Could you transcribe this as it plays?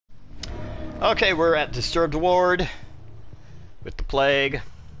Okay, we're at Disturbed Ward with the Plague,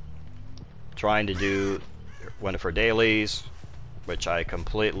 trying to do one of her dailies, which I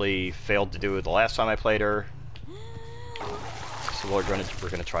completely failed to do the last time I played her. So we're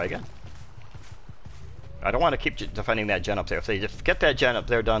gonna try again. I don't want to keep defending that gen up there. If they just get that gen up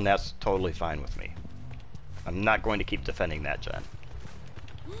there done, that's totally fine with me. I'm not going to keep defending that gen.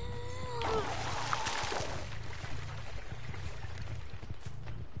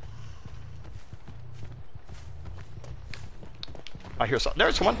 I hear some.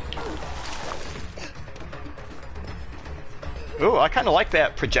 There's one. Ooh, I kind of like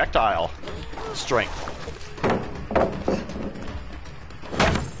that projectile strength.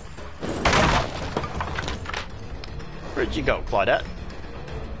 Where'd you go, Claudette?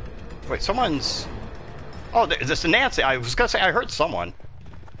 Wait, someone's... Oh, is this Nancy? I was gonna say I heard someone.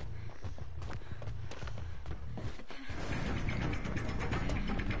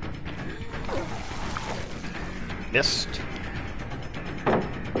 Missed.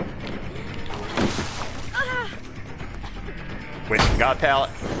 Wasting God pallet.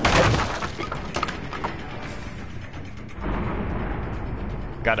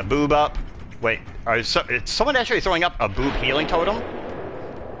 Got a boob up. Wait, is someone actually throwing up a boob healing totem?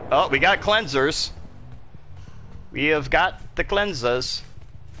 Oh, we got cleansers. We have got the cleansers.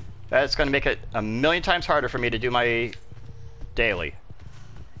 That's going to make it a million times harder for me to do my daily.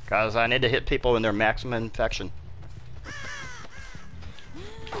 Because I need to hit people in their maximum infection.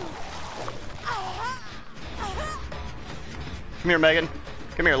 Come here, Megan.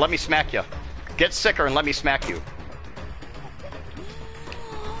 Come here, let me smack you. Get sicker and let me smack you.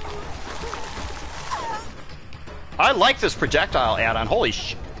 I like this projectile add-on. Holy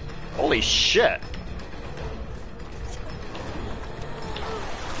shit.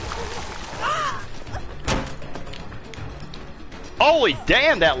 Holy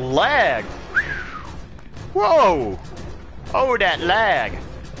damn, that lag. Whoa. Oh, that lag.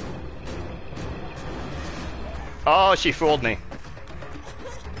 Oh, she fooled me.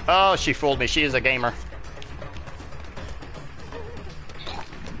 Oh, she fooled me. She is a gamer.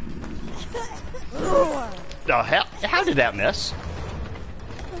 The hell? How did that miss?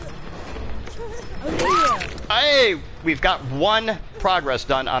 Hey, we've got one progress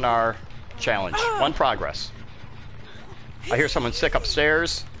done on our challenge. One progress. I hear someone sick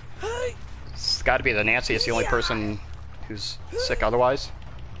upstairs. It's got to be the Nancy. It's the only person who's sick otherwise.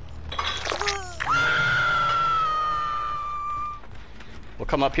 We'll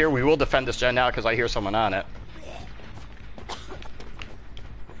come up here. We will defend this gen now because I hear someone on it.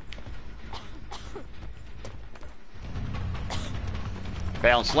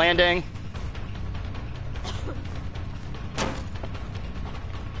 Balanced landing.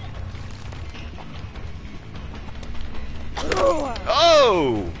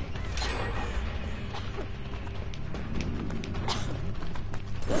 Oh!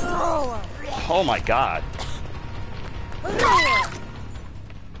 Oh my god.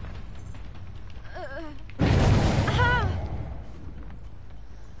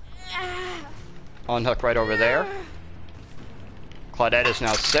 Unhook right over there. Claudette is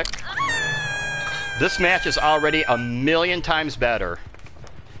now sick. This match is already a million times better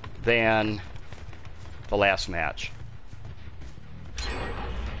than the last match.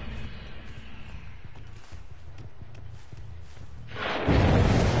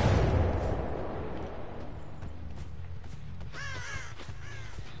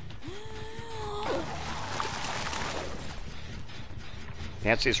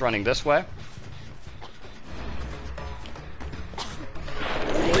 Nancy's running this way.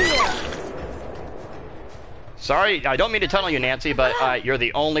 Sorry, I don't mean to tunnel you, Nancy, but you're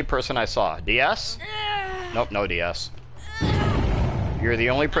the only person I saw. DS? Nope, no DS. You're the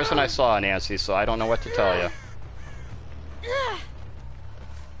only person I saw, Nancy, so I don't know what to tell you.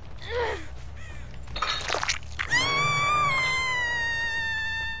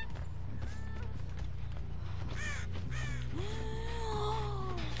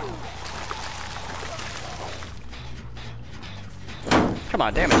 Come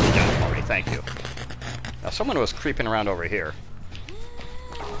on, damage is done already, thank you. Now someone was creeping around over here.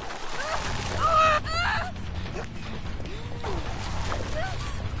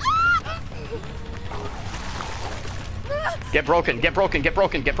 Get broken, get broken, get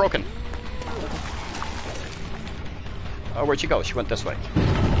broken, get broken. Oh, where'd she go? She went this way.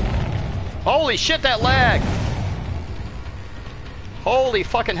 Holy shit, that lag! Holy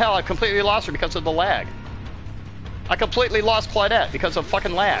fucking hell, I completely lost her because of the lag. I completely lost Claudette because of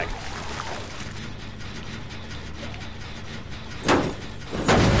fucking lag.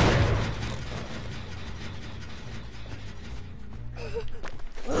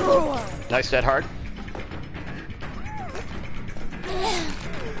 Nice dead hard.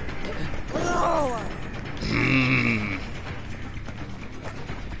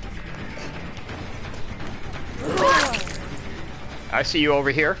 I see you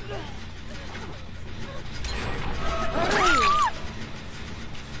over here.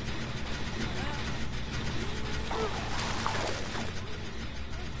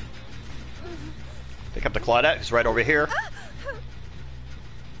 Pick up the Claudette, who's right over here.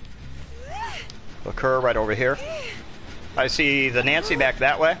 Look her right over here. I see the Nancy back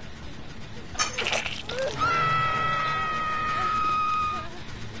that way.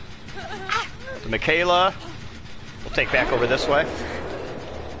 The Michaela, we'll take back over this way.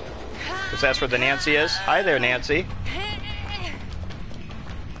 Because that's where the Nancy is. Hi there, Nancy.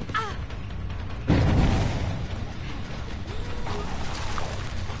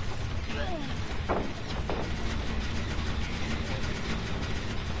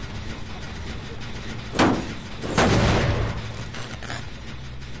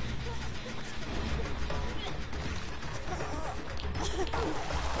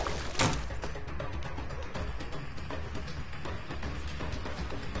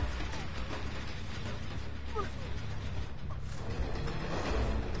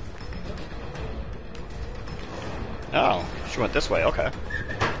 Oh, she went this way, okay.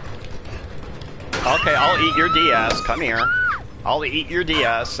 Okay, I'll eat your DS. Come here. I'll eat your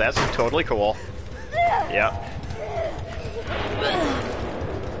DS. That's totally cool. Yep.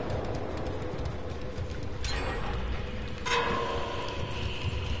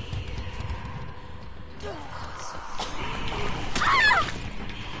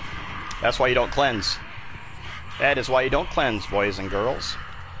 That's why you don't cleanse. That is why you don't cleanse, boys and girls.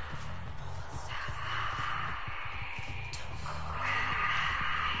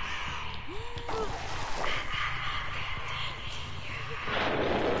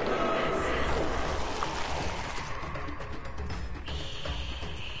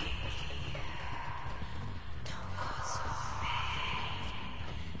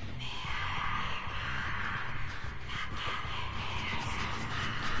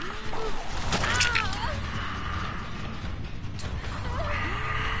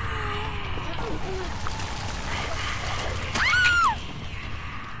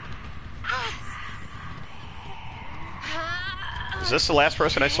 Is this the last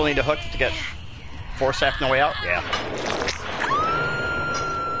person I still need to hook to get Forsack no way out? Yeah.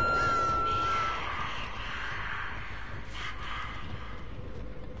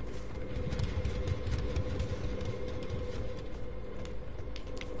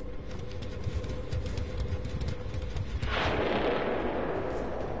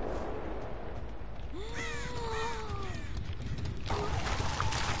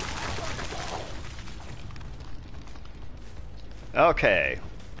 Okay,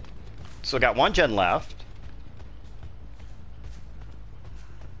 so got one gen left.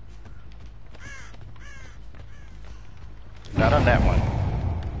 Not on that one.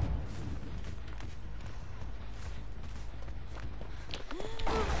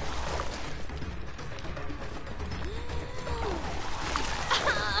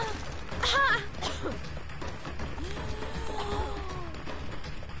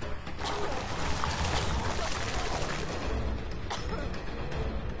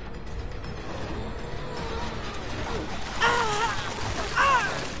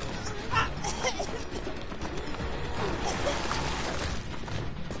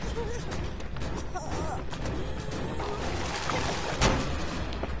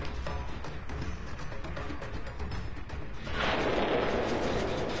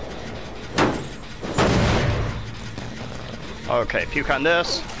 Okay, puke on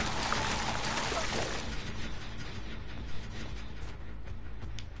this.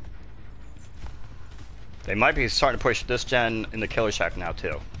 They might be starting to push this gen in the Killer Shack now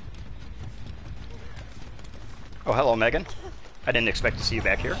too. Oh, hello, Megan. I didn't expect to see you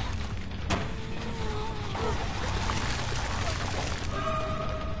back here.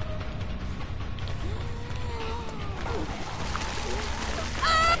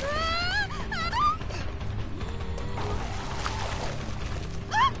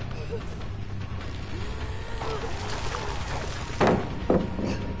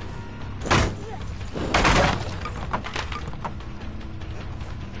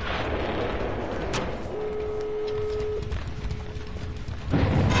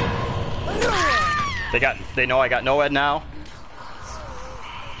 They know I got NOED now.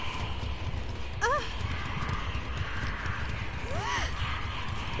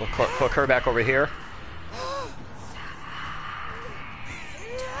 We'll hook her back over here.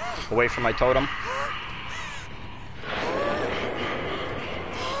 Away from my totem.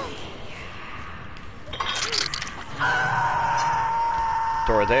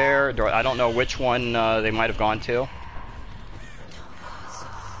 Door there. Door. I don't know which one they might have gone to.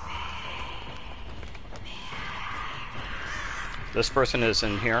 This person is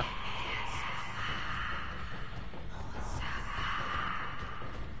in here.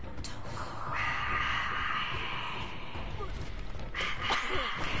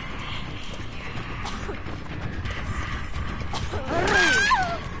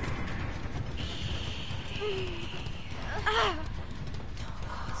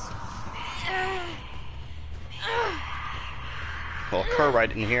 Will occur right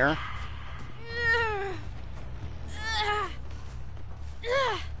in here.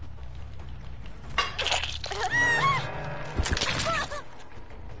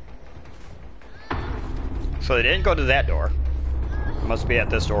 So they didn't go to that door. Must be at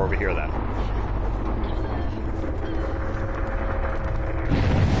this door over here then.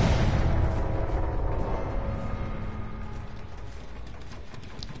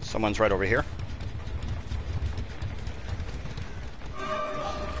 Someone's right over here.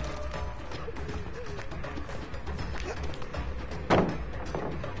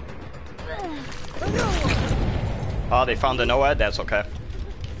 Oh, they found the NOED? That's okay.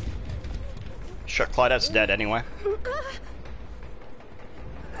 Sure, Claudette's dead anyway.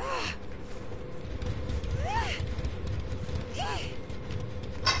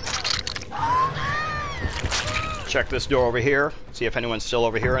 Check this door over here. See if anyone's still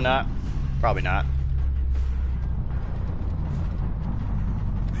over here or not. Probably not.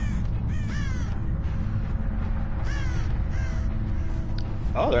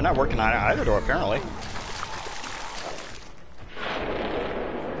 Oh, they're not working on either door apparently.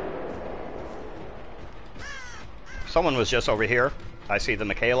 Someone was just over here. I see the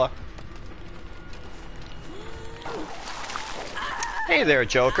Michaela. Hey there,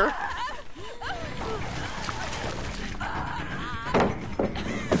 Joker.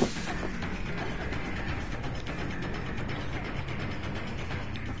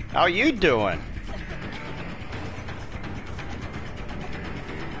 How you doing?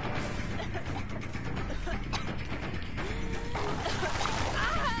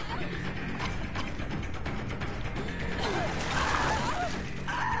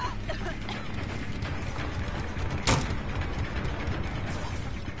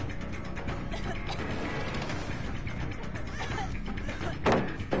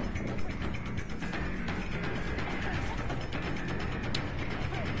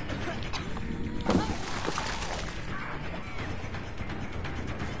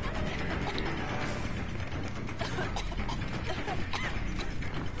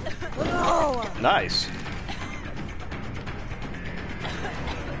 Nice.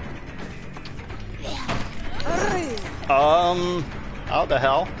 How the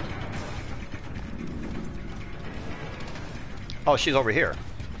hell? Oh, she's over here.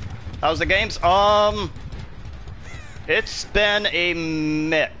 How's the games? It's been a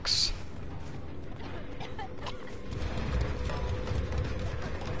mix.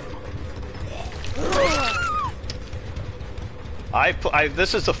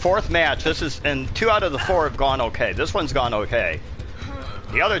 This is the fourth match. And 2 out of the 4 have gone okay. This one's gone okay.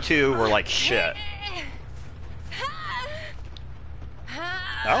 The other 2 were like shit.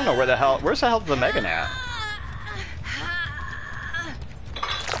 I don't know where's the hell the Megan at?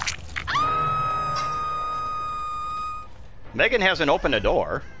 Megan hasn't opened a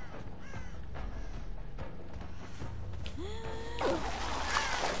door.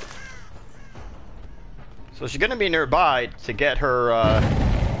 So she's gonna be nearby to get her,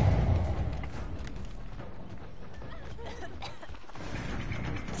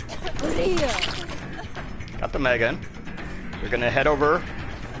 Got the Megan. We're gonna head over.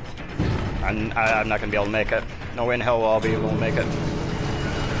 I'm not gonna be able to make it. No way in hell I'll be able to make it.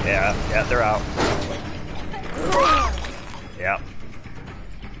 Yeah, they're out. Yeah.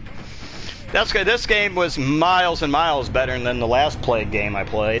 That's good. This game was miles and miles better than the last Plague game I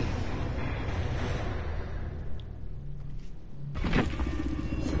played.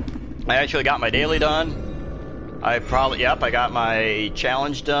 I actually got my daily done. I got my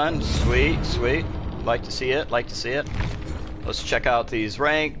challenge done. Sweet, sweet. Like to see it, like to see it. Let's check out these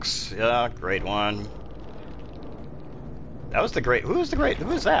ranks. Yeah, great one. That was the great, who was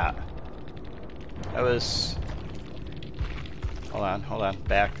that? That was, hold on,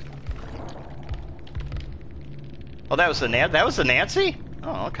 back. Oh, that was the Nancy?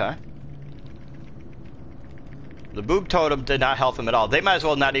 Oh, okay. The boob totem did not help them at all. They might as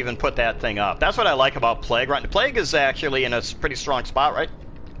well not even put that thing up. That's what I like about Plague. Right, Plague is actually in a pretty strong spot right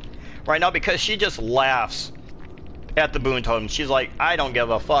now because she just laughs at the boon totems. She's like, I don't give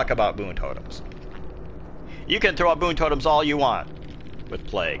a fuck about boon totems. You can throw up boon totems all you want. with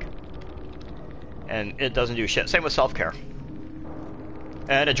plague. And it doesn't do shit. Same with self-care.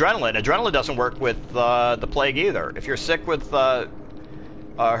 And adrenaline. Adrenaline doesn't work with the plague either. If you're sick with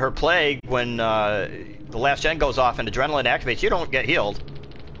her plague, when the last gen goes off and adrenaline activates, you don't get healed.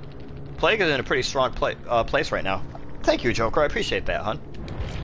 Plague is in a pretty strong place right now. Thank you, Joker. I appreciate that, hon.